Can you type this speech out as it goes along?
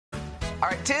All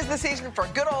right, 'tis the season for a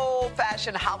good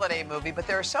old-fashioned holiday movie, but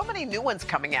there are so many new ones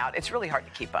coming out, it's really hard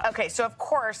to keep up. Okay, so of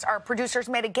course, our producers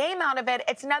made a game out of it.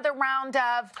 It's another round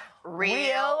of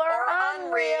Real or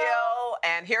Unreal.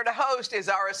 And here to host is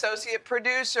our associate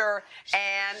producer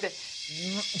and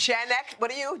Gen X.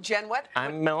 What are you? Gen what?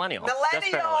 I'm millennial.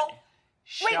 Millennial.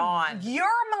 Wait, Sean. you're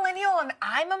a millennial and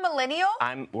I'm a millennial?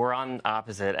 We're on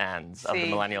opposite ends of the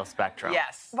millennial spectrum.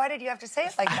 Yes. Why did you have to say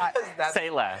it like that? Say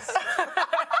less. All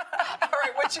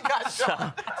right, what you got,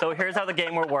 Sean? So here's how the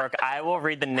game will work. I will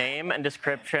read the name and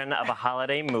description of a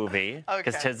holiday movie,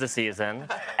 because Okay. 'tis the season,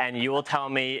 and you will tell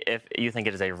me if you think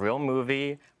it is a real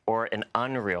movie or an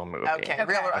unreal movie. Okay,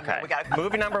 real or unreal. Okay. We got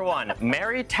Movie number one,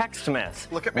 Merry Textmas.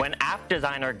 Look at me. When app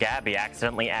designer Gabby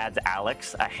accidentally adds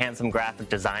Alex, a handsome graphic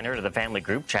designer, to the family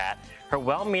group chat, her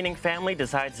well-meaning family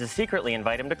decides to secretly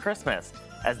invite him to Christmas.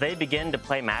 As they begin to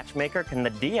play matchmaker, can the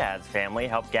Diaz family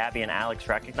help Gabby and Alex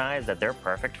recognize that they're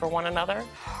perfect for one another?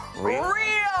 Real?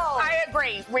 I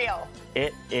agree, real.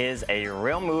 It is a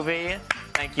real movie.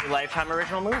 Thank you, Lifetime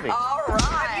Original Movie. All right.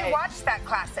 Have you watched that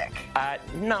classic?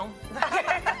 No.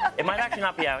 It might actually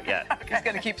not be out yet. He's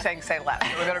going to keep saying say less.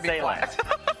 We're going to be Say quiet.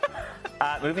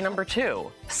 Movie number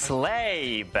two,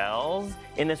 Sleigh Bells.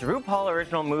 In this RuPaul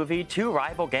original movie, two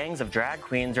rival gangs of drag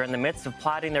queens are in the midst of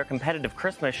plotting their competitive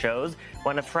Christmas shows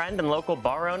when a friend and local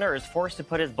bar owner is forced to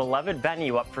put his beloved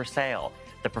venue up for sale.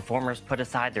 The performers put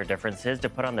aside their differences to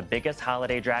put on the biggest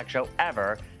holiday drag show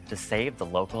ever to save the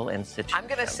local institution. I'm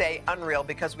going to say unreal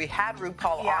because we had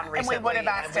RuPaul Yeah, on and we recently. would have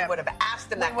asked him. We would have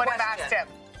asked him that We would have question. asked him.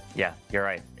 Yeah, you're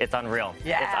right. It's unreal.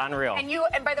 Yeah. It's unreal.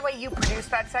 And by the way, you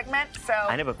produced that segment, so.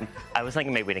 I know, but I was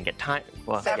thinking maybe we didn't get time.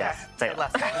 Well, Say yes. less. Say Say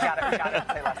less. less. We got it. We got it.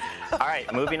 Say less. All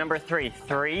right, movie number three,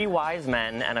 Three Wise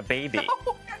Men and a Baby.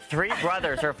 Three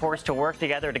brothers are forced to work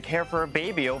together to care for a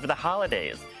baby over the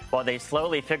holidays. While they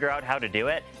slowly figure out how to do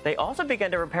it, they also begin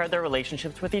to repair their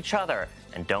relationships with each other.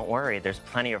 And don't worry, there's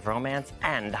plenty of romance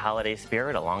and holiday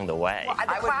spirit along the way. Well,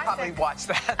 I would probably watch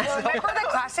that. Well, remember the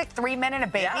classic 3 Men and a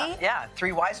Baby? Yeah,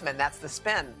 Three Wise Men. That's the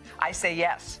spin. I say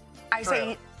yes. I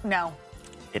say no.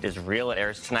 It is real. It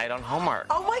airs tonight on Hallmark.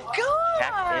 Oh my Check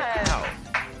it God! out.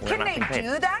 We're Can not they being paid.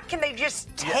 do that? Can they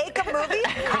just take a movie,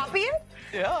 copy it?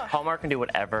 Yeah. Hallmark can do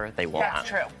whatever they want. That's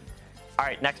true. All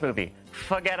right, next movie.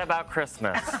 Forget About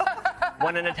Christmas.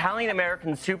 When an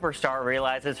Italian-American superstar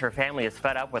realizes her family is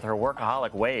fed up with her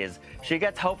workaholic ways, she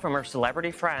gets hope from her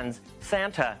celebrity friends,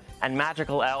 Santa, and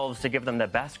magical elves to give them the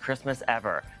best Christmas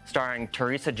ever. Starring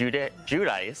Teresa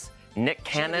Giudice, Nick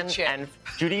Cannon, Giudice. and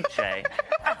Giudice,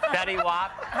 Betty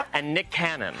Wap, and Nick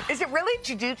Cannon. Is it really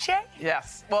Giudice?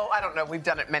 Yes. Well, I don't know. We've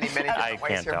done it many I different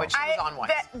ways can't here, tell. but she was on one.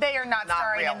 They are not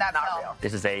starring real, in that not film. real.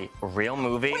 This is a real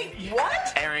movie. Wait,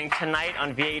 what? Airing tonight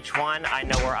on VH1. I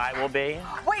Know Where I Will Be.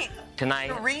 Wait, Tonight.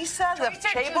 Teresa, the Teresa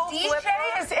table Giudice flipper?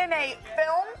 is in a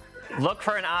film? Look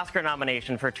for an Oscar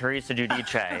nomination for Teresa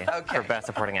Giudice Okay. for Best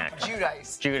Supporting Actress.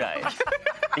 Giudice. Giudice.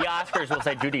 The Oscars will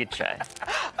say Giudice.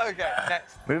 Okay,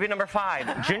 next. Movie number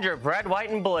 5, Gingerbread, White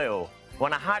and Blue.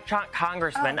 When a hotshot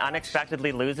congressman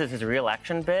unexpectedly loses his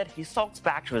re-election bid, he sulks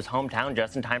back to his hometown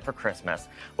just in time for Christmas.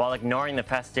 While ignoring the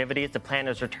festivities to plan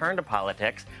his return to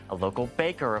politics, a local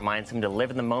baker reminds him to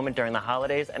live in the moment during the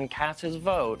holidays and cast his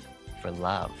vote for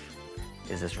love.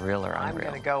 Is this real or I'm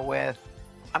unreal?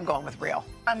 I'm going with real.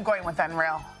 I'm going with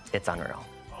unreal. It's unreal.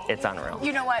 It's unreal.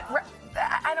 You know what?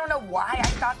 I don't know why I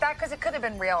thought that, because it could have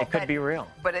been real. It could be real.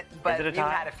 But it a you tie?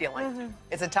 had a feeling.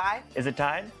 Is it tied? Is it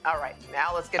tied? All right,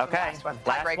 now let's get to the Okay. last one.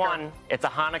 Last Tiebreaker. one. It's a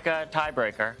Hanukkah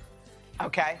tiebreaker.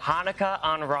 Okay. Hanukkah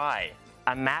on Rye.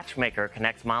 A matchmaker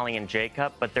connects Molly and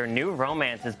Jacob, but their new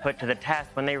romance is put to the test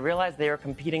when they realize they are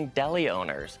competing deli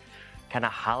owners. Can a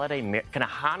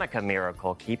Hanukkah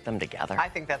miracle keep them together? I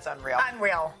think that's unreal.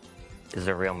 Unreal. This is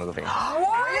a real movie.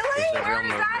 What? This is a Where real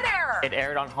does movie. that air? It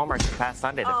aired on Hallmark this past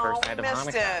Sunday, the first night of missed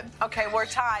Hanukkah. it. Okay, we're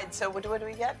tied. So what do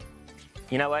we get?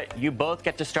 You know what? You both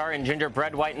get to star in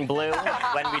Gingerbread, White and Blue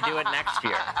when we do it next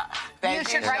year. Thank You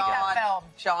should write that film.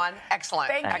 Sean, excellent.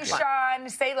 Thank you, Excellent. Sean.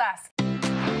 Say less.